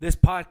This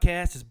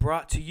podcast is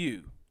brought to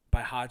you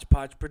by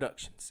Hodgepodge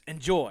Productions.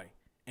 Enjoy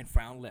and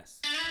frown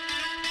less.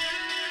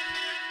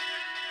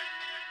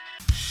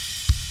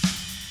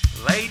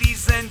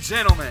 Ladies and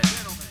gentlemen,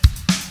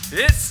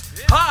 it's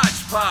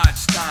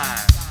Hodgepodge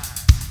time.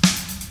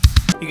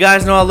 You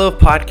guys know I love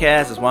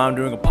podcasts. That's why I'm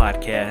doing a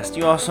podcast.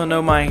 You also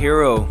know my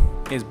hero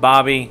is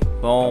Bobby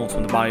Bones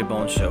from The Bobby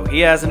Bones Show.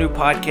 He has a new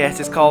podcast.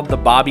 It's called The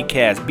Bobby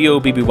Cast.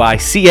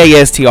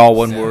 BOBBYCAST, all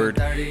one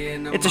word.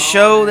 It's a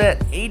show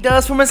that he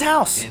does from his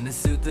house. An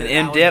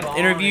in-depth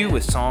interview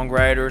with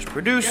songwriters,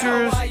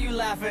 producers,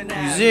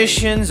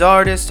 musicians,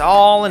 artists,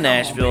 all in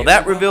Nashville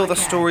that reveal the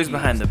stories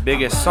behind the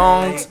biggest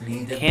songs,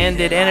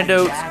 candid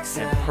anecdotes,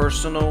 and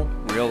personal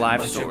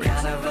real-life stories.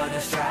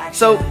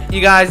 So,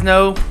 you guys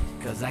know,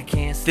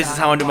 this is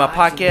how I do my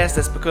podcast.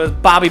 That's because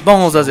Bobby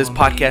Bones does his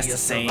podcast the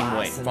same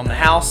way. From the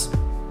house,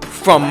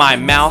 from my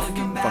mouth,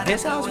 from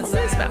his house, from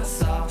his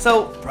mouth.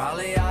 So,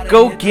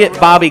 go get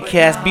Bobby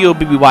Cast,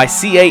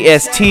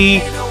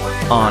 BOBBYCAST,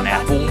 on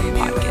Apple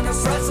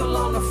Podcasts.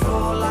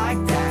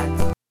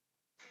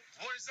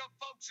 What is up,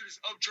 folks? It is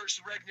Church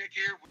the Redneck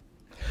here.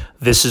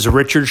 This is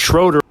Richard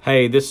Schroeder.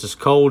 Hey, this is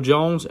Cole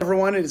Jones.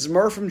 Everyone, it is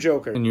Murph from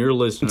Joker. And you're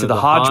listening to the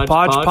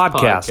Hodgepodge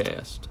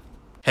Podcast.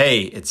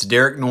 Hey, it's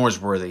Derek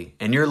Norsworthy,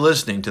 and you're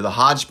listening to the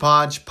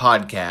Hodgepodge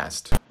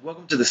Podcast.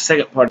 Welcome to the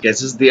second podcast.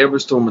 This is the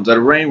Everstormers Out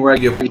of Rain, where I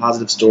give a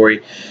positive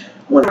story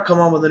when I come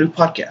on with a new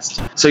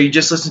podcast. So you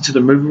just listened to the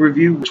movie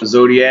review, which was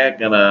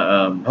Zodiac, and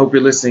I hope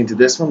you're listening to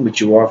this one,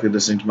 which you are if you're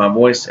listening to my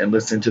voice and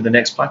listening to the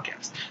next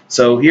podcast.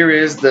 So here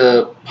is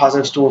the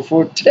positive story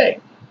for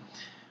today.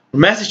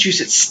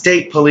 Massachusetts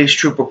State Police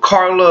Trooper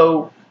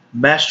Carlo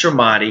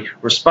Mastromotti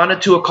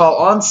responded to a call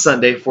on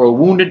Sunday for a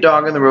wounded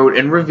dog on the road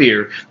in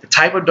Revere. The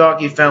type of dog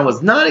he found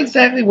was not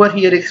exactly what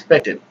he had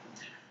expected.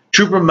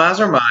 Trooper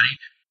Mastromotti pulled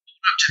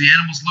up to the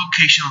animal's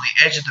location on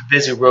the edge of the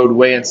busy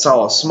roadway and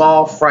saw a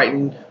small,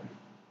 frightened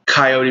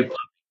coyote puppy.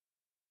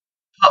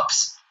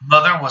 Pup's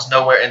mother was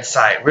nowhere in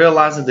sight.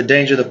 Realizing the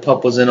danger the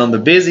pup was in on the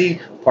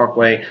busy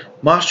parkway,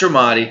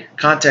 Mastromotti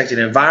contacted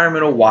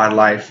environmental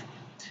wildlife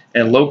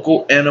and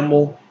local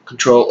animal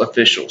control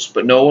officials,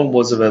 but no one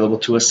was available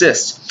to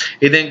assist.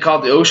 He then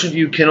called the Ocean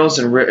View Kennels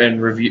and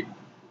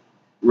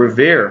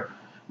Revere.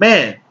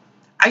 Man,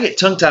 I get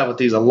tongue-tied with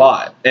these a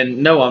lot.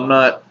 And no, I'm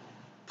not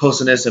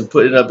posting this and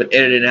putting it up and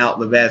editing out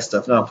the bad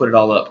stuff. No, I put it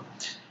all up.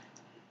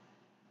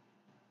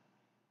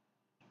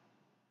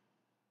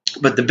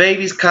 But the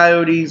baby's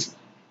coyote's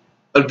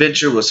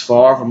adventure was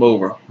far from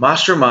over.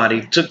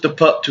 Mastromotti took the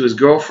pup to his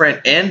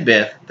girlfriend and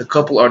Beth. The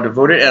couple are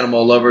devoted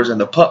animal lovers,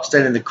 and the pup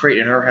stayed in the crate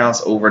in her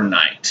house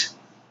overnight.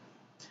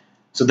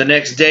 So the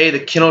next day, the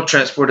kennel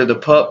transported the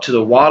pup to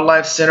the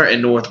Wildlife Center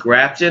in North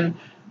Grafton,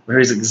 where he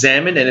was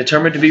examined and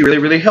determined to be really,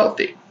 really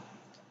healthy.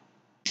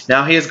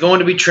 Now he is going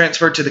to be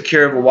transferred to the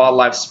care of a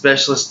wildlife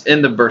specialist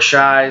in the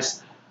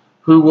Berkshires,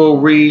 who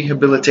will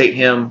rehabilitate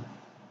him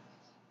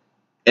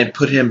and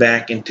put him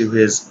back into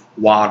his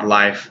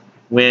wildlife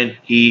when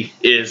he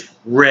is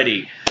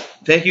ready.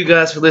 Thank you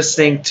guys for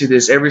listening to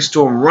this Every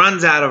Storm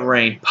Runs Out of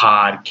Rain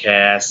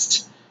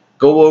podcast.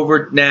 Go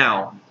over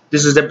now.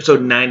 This is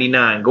episode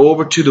 99. Go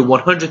over to the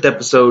 100th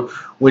episode,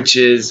 which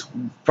is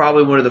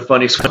probably one of the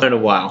funniest in a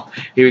while.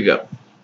 Here we go.